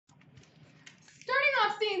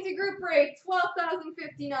CNC group break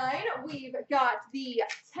 12,059. We've got the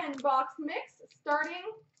 10-box mix, starting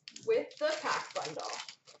with the pack bundle.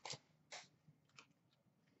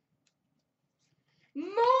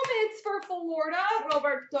 Moments for Florida,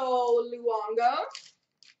 Roberto Luongo.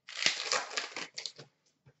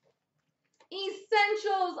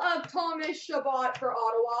 Essentials of Thomas Chabot for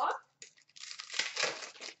Ottawa.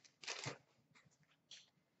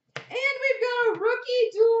 And we've got a rookie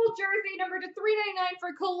dual jersey number to 399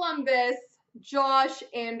 for Columbus, Josh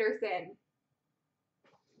Anderson.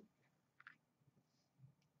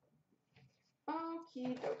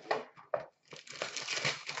 Okie dokie.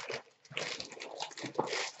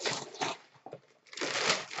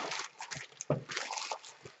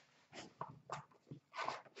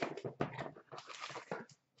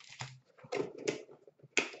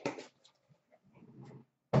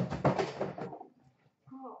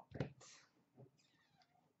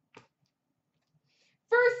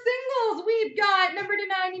 We've got number to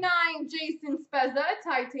 99, Jason Spezza,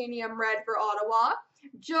 titanium red for Ottawa.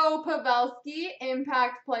 Joe Pavelski,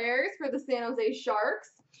 impact players for the San Jose Sharks.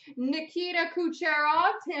 Nikita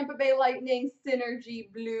Kucherov, Tampa Bay Lightning,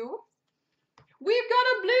 synergy blue. We've got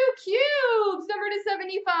a blue cubes, number to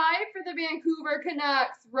 75 for the Vancouver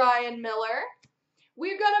Canucks, Ryan Miller.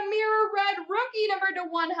 We've got a mirror red rookie, number to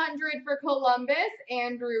 100 for Columbus,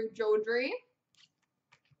 Andrew Jodry.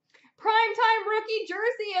 Primetime rookie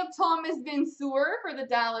jersey of Thomas Vincour for the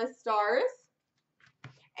Dallas Stars.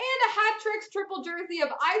 And a hat-tricks triple jersey of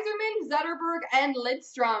Yzerman, Zetterberg, and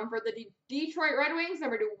Lidstrom for the Detroit Red Wings,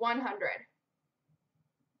 number to 100.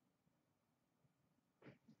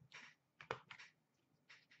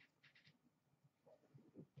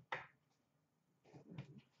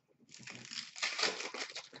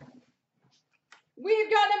 We've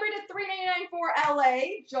got number to 399 for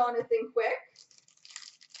LA, Jonathan Quick.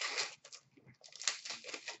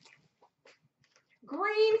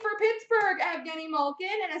 Green for Pittsburgh, Evgeny Malkin,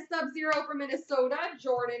 and a Sub-Zero for Minnesota,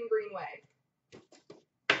 Jordan Greenway.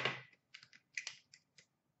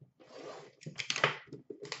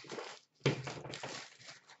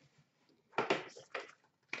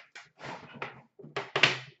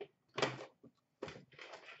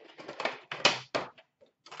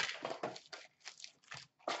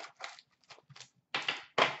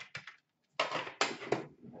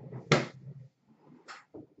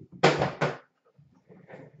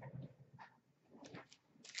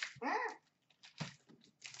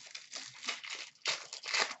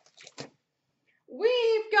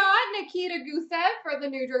 We've got Nikita Gusev for the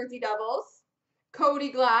New Jersey Devils,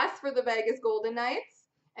 Cody Glass for the Vegas Golden Knights,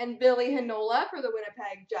 and Billy Hinola for the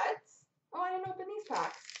Winnipeg Jets. Oh, I didn't open these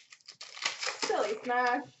packs. Silly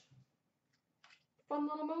smash. Fun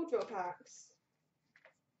little mojo packs.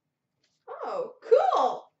 Oh,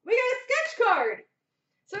 cool. We got a sketch card.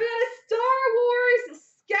 So we got a Star Wars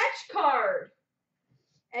sketch card.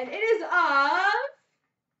 And it is of,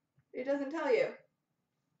 it doesn't tell you.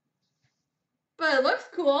 But it looks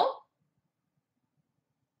cool.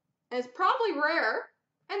 And it's probably rare.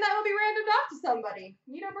 And that will be randomed off to somebody.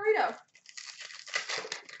 Need a burrito.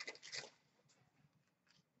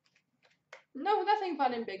 No, nothing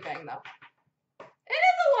fun in Big Bang, though. It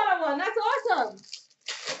is a 101. That's awesome.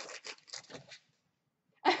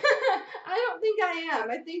 I don't think I am.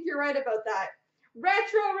 I think you're right about that.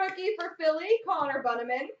 Retro rookie for Philly, Connor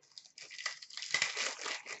Bunnaman.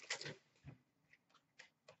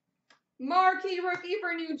 Marquee rookie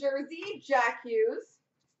for New Jersey, Jack Hughes.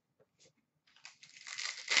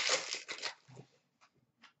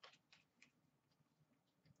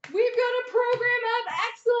 We've got a Program of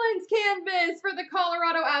Excellence canvas for the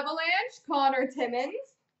Colorado Avalanche, Connor Timmins.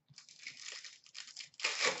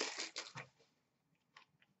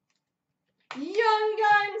 Young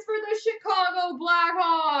Guns for the Chicago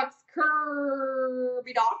Blackhawks,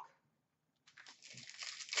 Kirby Dach.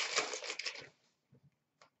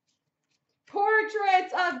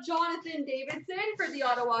 Portraits of Jonathan Davidson for the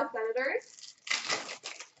Ottawa Senators.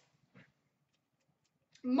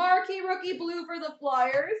 Marquee rookie blue for the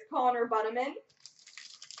Flyers, Connor Bunnaman.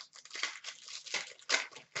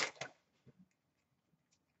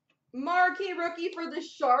 Marquee rookie for the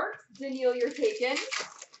Sharks, Daniil Yertakin.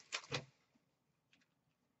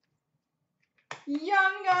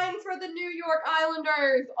 Young Guns for the New York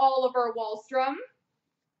Islanders, Oliver Wahlstrom.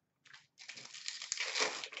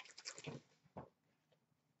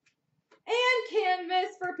 And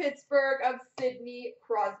canvas for Pittsburgh of Sidney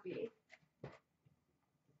Crosby.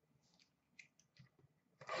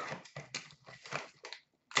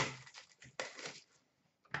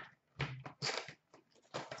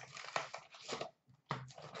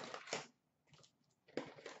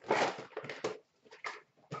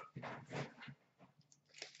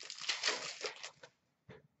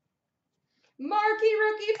 Marquee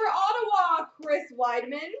rookie for Ottawa, Chris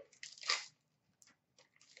Weidman.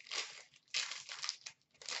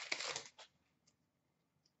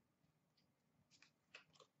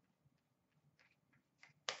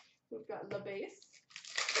 We've got the base.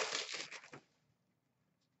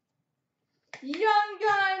 Young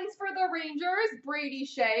Guns for the Rangers, Brady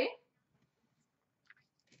Shea.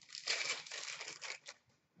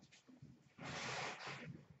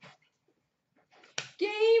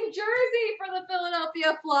 Game jersey for the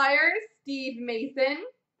Philadelphia Flyers, Steve Mason.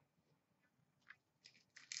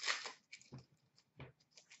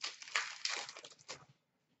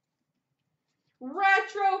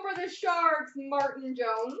 Retro for the Sharks, Martin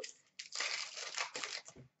Jones.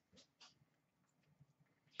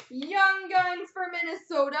 Young Guns for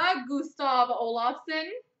Minnesota, Gustav Olofsson.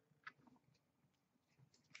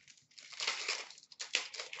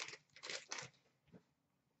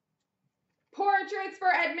 Portraits for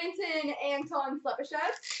Edmonton, Anton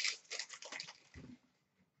Slepyshev.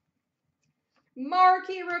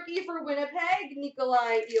 Marquee rookie for Winnipeg,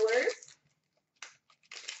 Nikolai Ehlers.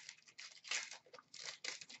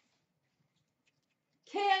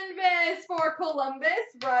 Canvas for Columbus,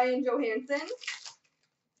 Ryan Johansson.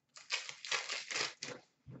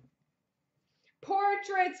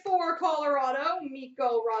 Portraits for Colorado,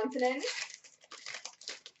 Mikko Rantanen.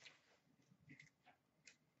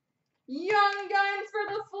 Young Guns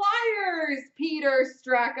for the Flyers, Peter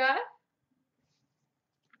Straka.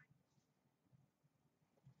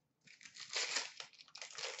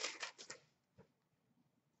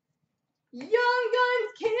 Young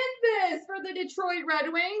Guns canvas for the Detroit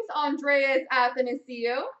Red Wings, Andreas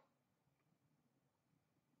Athanasiou.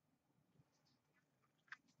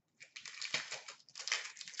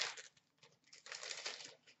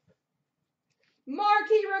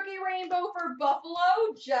 Marquee rookie rainbow for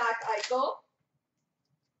Buffalo, Jack Eichel.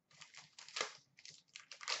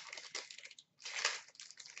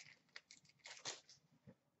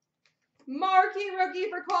 Marquee rookie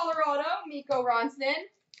for Colorado, Mikko Rantanen.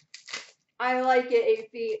 I like it,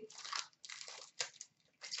 8 feet.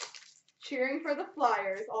 Cheering for the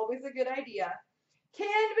Flyers, always a good idea.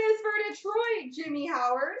 Canvas for Detroit, Jimmy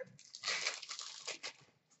Howard.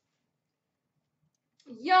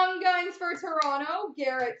 Young Guns for Toronto,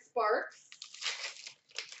 Garrett Sparks.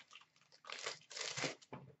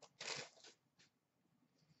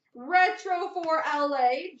 Retro for LA,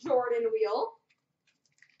 Jordan Wheel.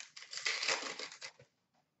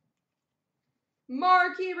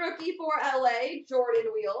 Marquee rookie for LA,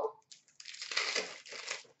 Jordan Wheel.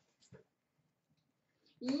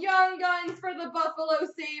 Young Guns for the Buffalo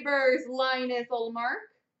Sabres, Linus Ullmark.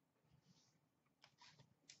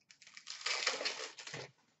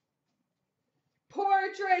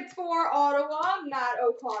 Portraits for Ottawa, Matt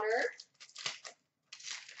O'Connor.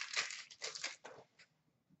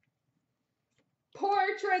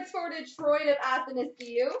 Portraits for Detroit of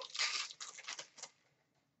Athanasiou.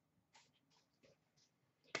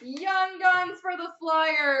 Young Guns for the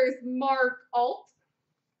Flyers, Mark Alt.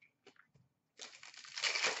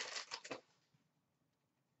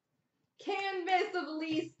 Canvas of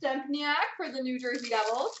Lee Stempniak for the New Jersey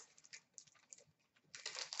Devils.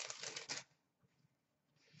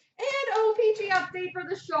 And OPG update for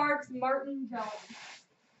the Sharks, Martin Jones.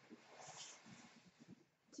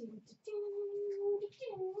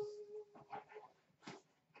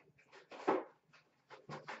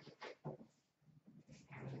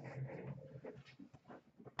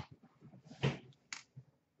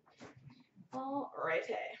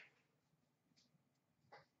 Alrighty.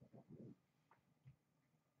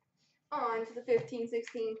 On to the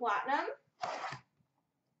 15-16 Platinum.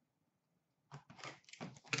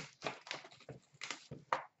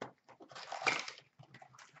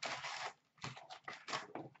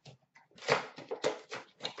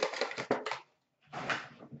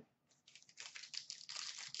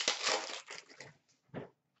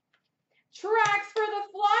 Tracks for the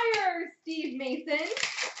Flyers, Steve Mason.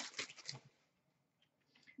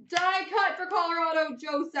 Die cut for Colorado,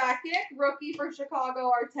 Joe Sakic. Rookie for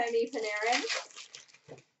Chicago, Artemi Panarin.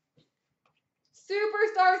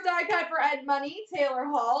 Superstars die cut for Ed Money, Taylor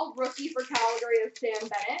Hall. Rookie for Calgary of Sam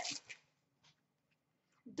Bennett.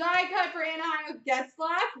 Die cut for Anaheim of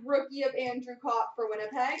Getzlaf. Rookie of Andrew Kopp for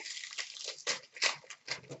Winnipeg.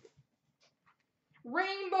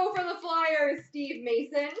 Rainbow for the Flyers, Steve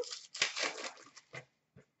Mason.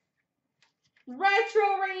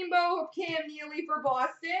 Retro Rainbow of Cam Neely for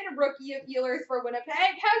Boston. Rookie of Ehlers for Winnipeg.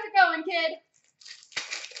 How's it going, kid?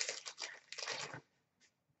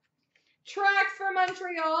 Tracks for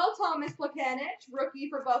Montreal, Thomas Plekanec. Rookie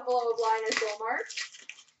for Buffalo of Linus Ullmark.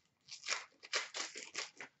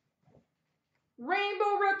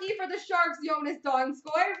 Rainbow rookie for the Sharks, Jonas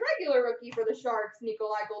Donskoy. Regular rookie for the Sharks,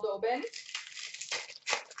 Nikolai Goldobin.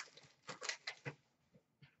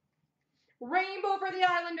 Rainbow for the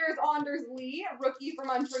Islanders, Anders Lee. Rookie for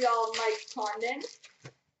Montreal, Mike Condon.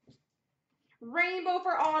 Rainbow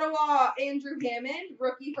for Ottawa, Andrew Hammond.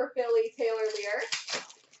 Rookie for Philly, Taylor Lear.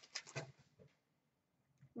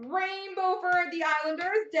 Rainbow for the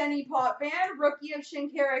Islanders, Denny Potvin. Rookie of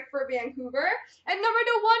Shinkarik for Vancouver. And number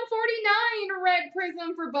to 149, red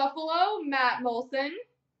prism for Buffalo, Matt Molson.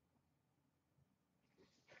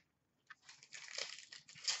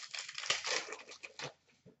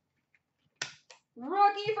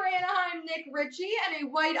 Rookie for Anaheim, Nick Ritchie. And a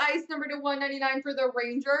white ice number to 199 for the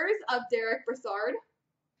Rangers of Derek Brassard.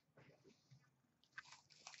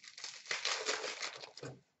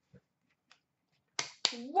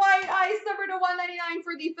 White ice number to 199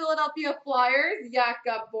 for the Philadelphia Flyers,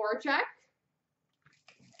 Jakub Voracek.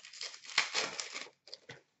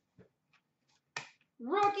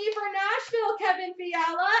 Rookie for Nashville, Kevin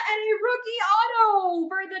Fiala. And a rookie auto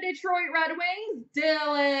for the Detroit Red Wings,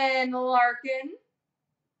 Dylan Larkin.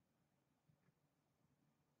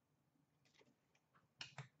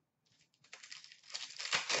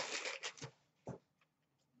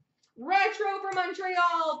 Retro for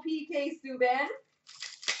Montreal, PK Subban.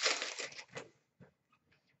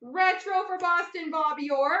 Retro for Boston, Bobby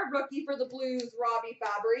Orr. Rookie for the Blues, Robbie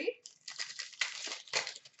Fabry.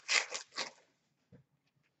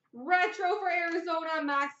 Retro for Arizona,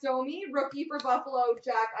 Max Domi. Rookie for Buffalo,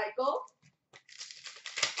 Jack Eichel.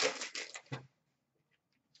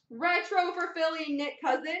 Retro for Philly, Nick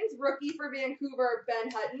Cousins. Rookie for Vancouver, Ben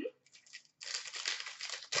Hutton.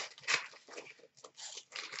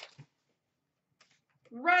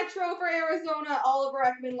 Retro for Arizona, Oliver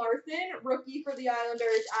Ekman-Larsson. Rookie for the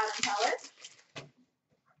Islanders, Adam Pellet.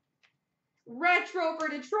 Retro for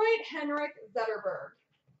Detroit, Henrik Zetterberg.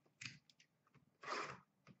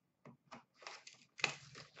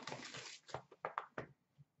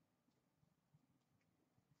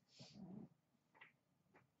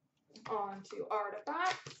 On to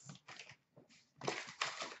artifacts.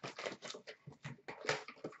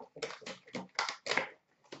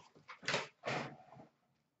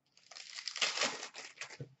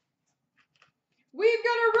 We've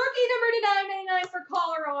got a rookie number to 999 for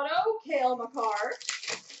Colorado, Cale Makar.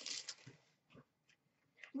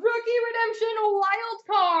 Rookie redemption wild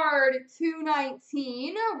card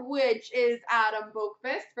 219, which is Adam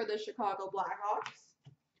Boqvist for the Chicago Blackhawks.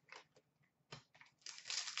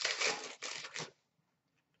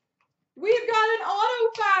 We've got an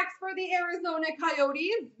auto fax for the Arizona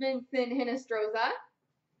Coyotes, Vincent Hinostroza.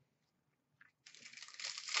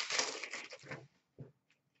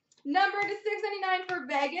 Number to 699 for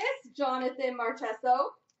Vegas, Jonathan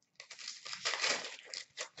Marchessault.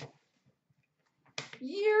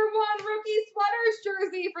 Year 1 rookie sweaters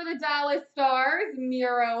jersey for the Dallas Stars,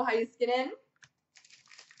 Miro Heiskanen.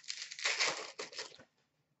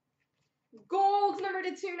 Gold number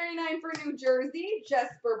to 299 for New Jersey,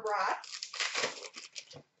 Jesper Bratt.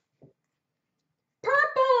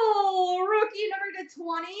 Purple rookie number to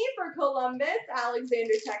 20 for Columbus,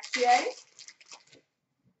 Alexander Texier.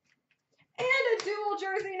 And a dual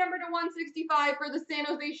jersey number to 165 for the San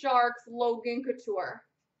Jose Sharks, Logan Couture.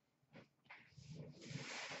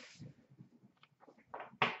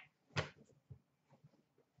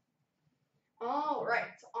 All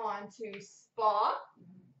right, on to Spa.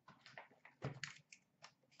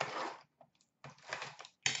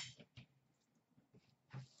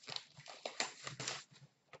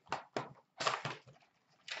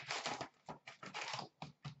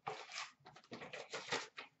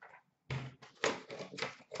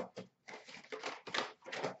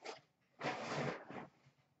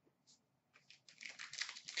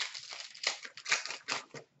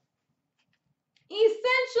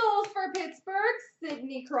 Essentials for Pittsburgh,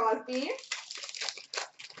 Sidney Crosby.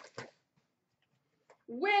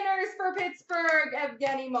 Winners for Pittsburgh,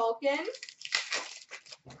 Evgeny Malkin.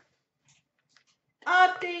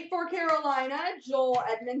 Update for Carolina, Joel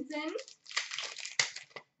Edmondson.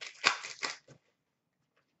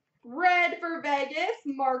 Red for Vegas,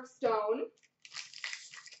 Mark Stone.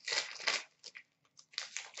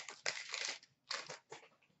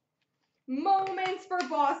 Moments for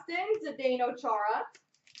Boston, Zdeno Chara.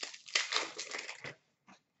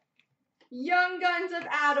 Young Guns of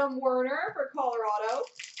Adam Werner for Colorado.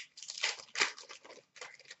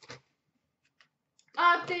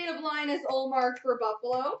 Update of Linus Ullmark for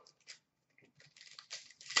Buffalo.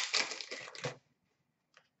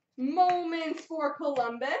 Moments for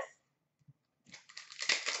Columbus.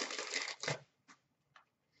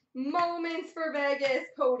 Moments for Vegas,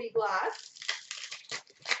 Cody Glass.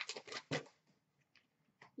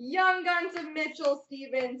 Young Guns of Mitchell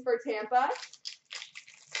Stevens for Tampa.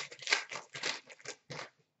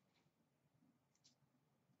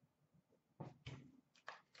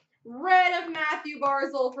 Red of Matthew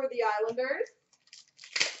Barzal for the Islanders.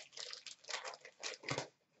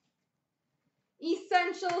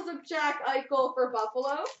 Essentials of Jack Eichel for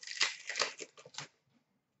Buffalo.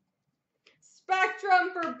 Spectrum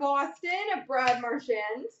for Boston of Brad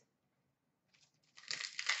Marchand.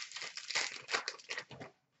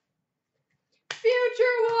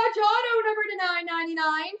 Future Watch Auto number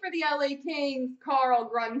 /999 for the LA Kings, Carl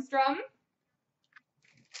Grundstrom.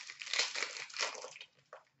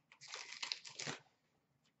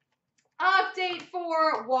 Update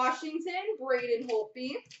for Washington, Braden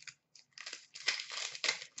Holtby.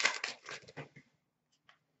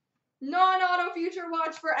 Non-auto Future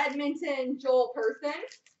Watch for Edmonton, Joel Person.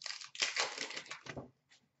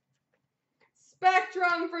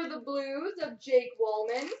 Spectrum for the Blues of Jake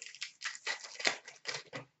Wallman.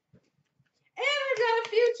 And we've got a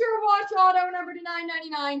Future Watch Auto number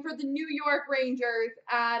 /999 for the New York Rangers,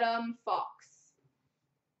 Adam Fox.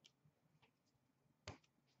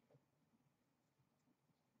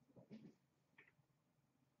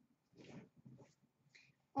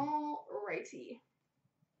 Alrighty.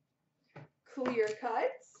 Clear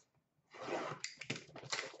cuts.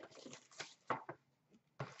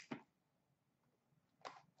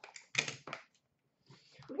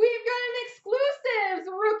 We've got an exclusives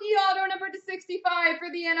rookie auto number /65 for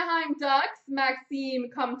the Anaheim Ducks, Maxime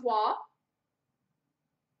Comtois.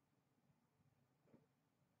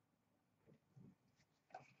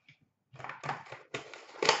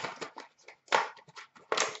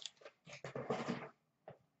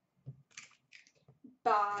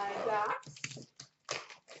 Buybacks.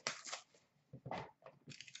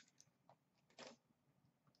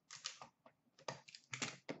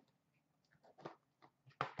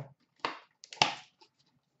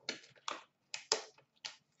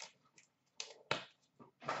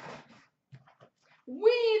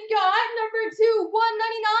 We've got number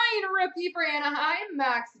 2/199 rookie for Anaheim,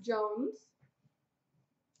 Max Jones.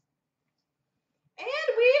 And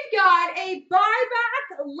we've got a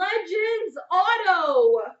buyback Legends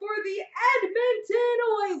auto for the Edmonton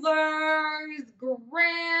Oilers,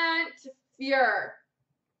 Grant Fuhr.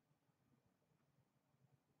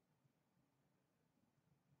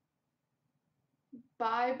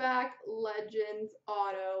 Buyback Legends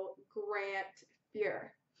auto, Grant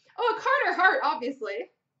Fuhr. Oh, Carter Hart,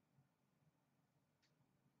 obviously.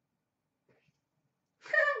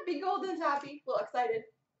 Be Golden's happy. Well, excited.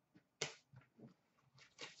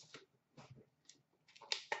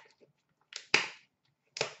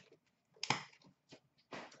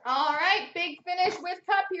 All right, big finish with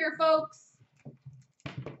cup here, folks.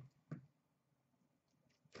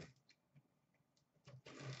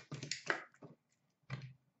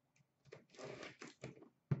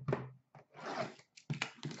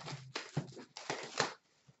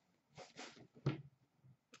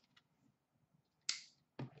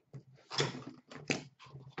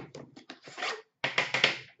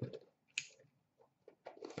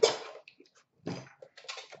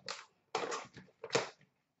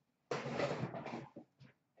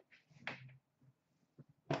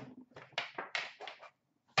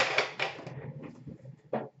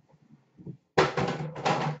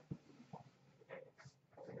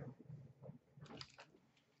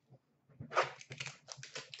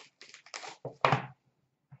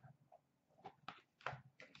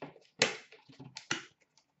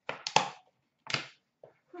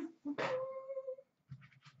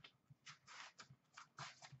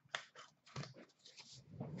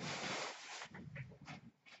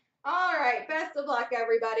 All right, best of luck,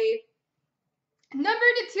 everybody. Number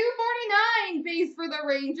 /249, base for the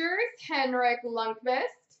Rangers, Henrik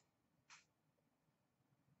Lundqvist.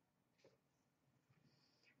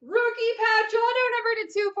 Rookie patch auto number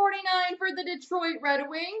 /249 for the Detroit Red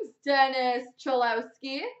Wings, Dennis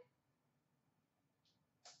Cholowski.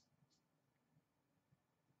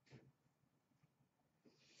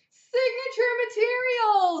 Signature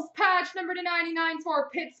Materials, patch number /99 for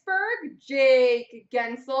Pittsburgh, Jake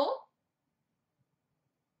Gensel.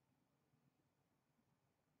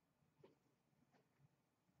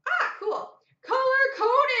 Ah, cool.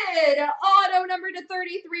 Color-coded auto number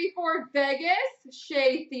 /33 for Vegas,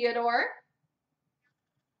 Shea Theodore.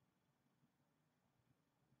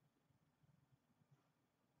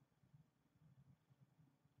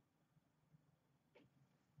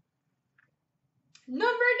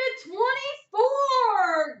 Number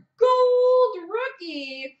 /24, gold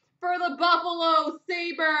rookie for the Buffalo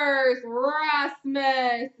Sabres,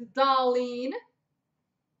 Rasmus Dahlin.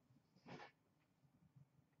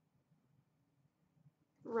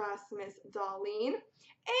 Rasmus Dahlin.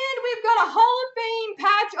 And we've got a Hall of Fame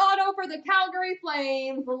patch auto for the Calgary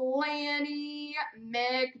Flames, Lanny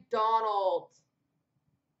McDonald.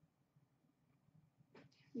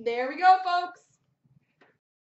 There we go, folks.